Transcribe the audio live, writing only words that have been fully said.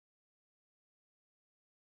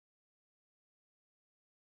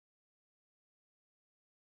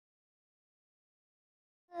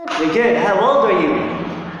Very good. How old are you?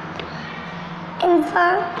 I'm 4.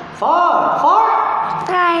 4.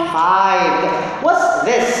 5. 5. What's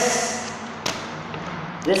this?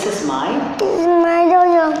 This is mine. This is my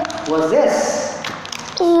dojo. What's this?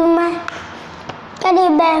 This is my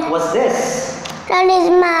teddy bear. What's this? That is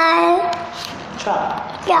my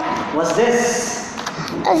Truck. truck. What's this?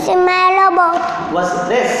 This is my robot. What's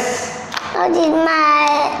this? That is my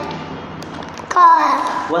car.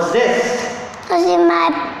 What's this? This is my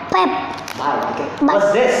pep. Wow, okay. But-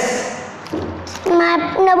 What's this? This is my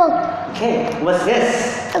notebook. Okay. What's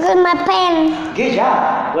this? This is my pen. Good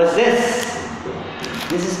job. What's this?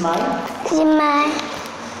 This is mine. This is my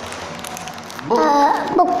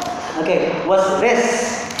Book. book. Okay. What's this?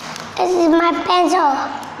 This is my pencil.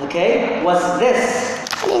 Okay. What's this?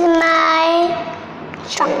 This is my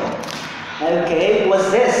truck. Okay. What's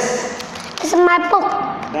this? This is my book.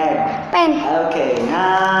 Bag. Pen. Okay.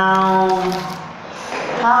 Now,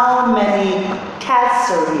 how many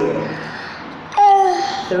cats are here?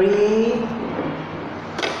 3.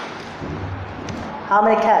 How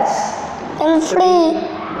many cats? And three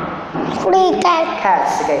cats.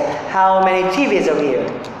 Cats. Okay. How many TVs are here?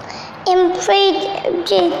 And three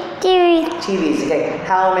TVs. TVs. Okay.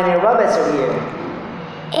 How many robots are here?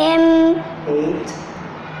 And 8.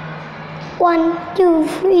 1, 2,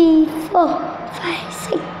 3, 4, 5,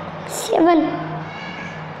 6, 7.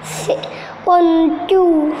 1,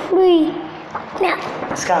 2, 3. Now.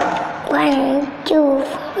 Let's count. 1, 2,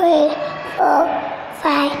 3, 4,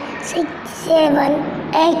 5, 6, 7,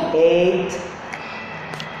 8. 8.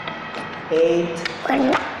 8.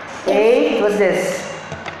 1. 8. What's this?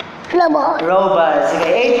 Robot. Robots.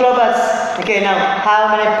 Okay. 8 robots. Okay. Now, how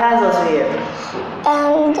many pencils are here?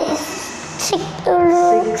 And 6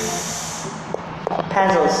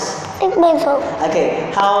 Pencils. pencils.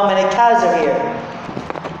 Okay. How many cows are here?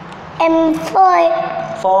 And 4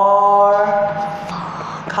 4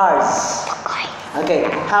 cars. Okay.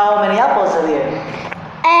 How many apples are here?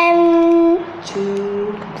 and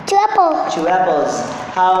 2. 2 apples. 2 apples.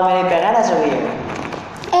 How many bananas are here?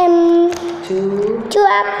 And 2.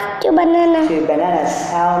 2 bananas. 2 bananas.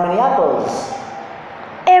 How many apples?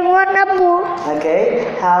 And 1 apple.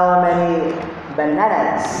 Okay. How many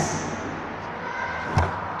bananas?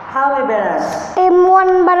 How many bananas? And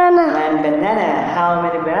 1 banana. One banana. How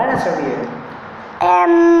many bananas are here?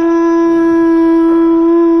 And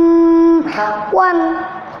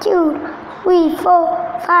 1, 2, 3, 4,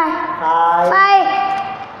 5. 5. 5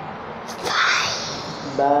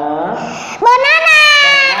 Bananas.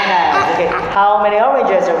 bananas. Okay. How many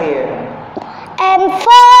oranges are here? And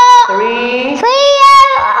 4 3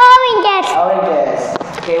 oranges. oranges.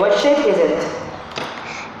 Okay. What shape is it?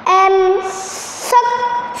 And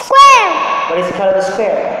square. What is the color of the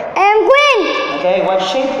square? And green. Okay. What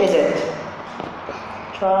shape is it?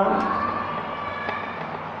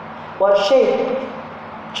 What shape?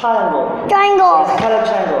 Triangle. What Triangle. is the color of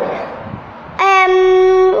triangle? And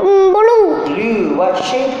blue. Blue. What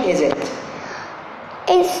shape is it?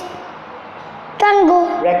 It's triangle.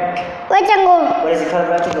 Rectangle. What is the color of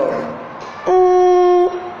rectangle?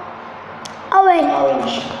 Orange.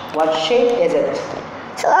 Orange. What shape is it?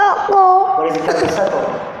 Circle. What is the color of the circle?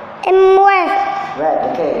 And red. Red.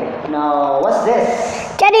 Okay. Now, what's this?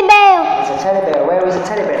 Teddy bear. It's a teddy bear. Where is the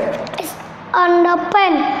teddy bear? It's on the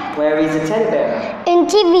pen. Where is the teddy bear? In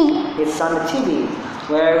TV. It's on the TV.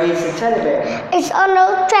 Where is the teddy bear? It's on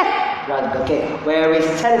the track. Right. Okay. Where is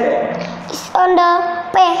the teddy bear? It's on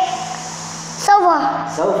the bed.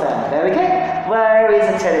 Sofa. Sofa. Very good. Where is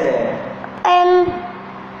the teddy bear? And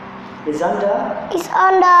It's on the it's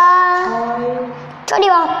on the toy toy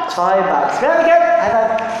box. box. Very good. High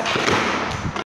five.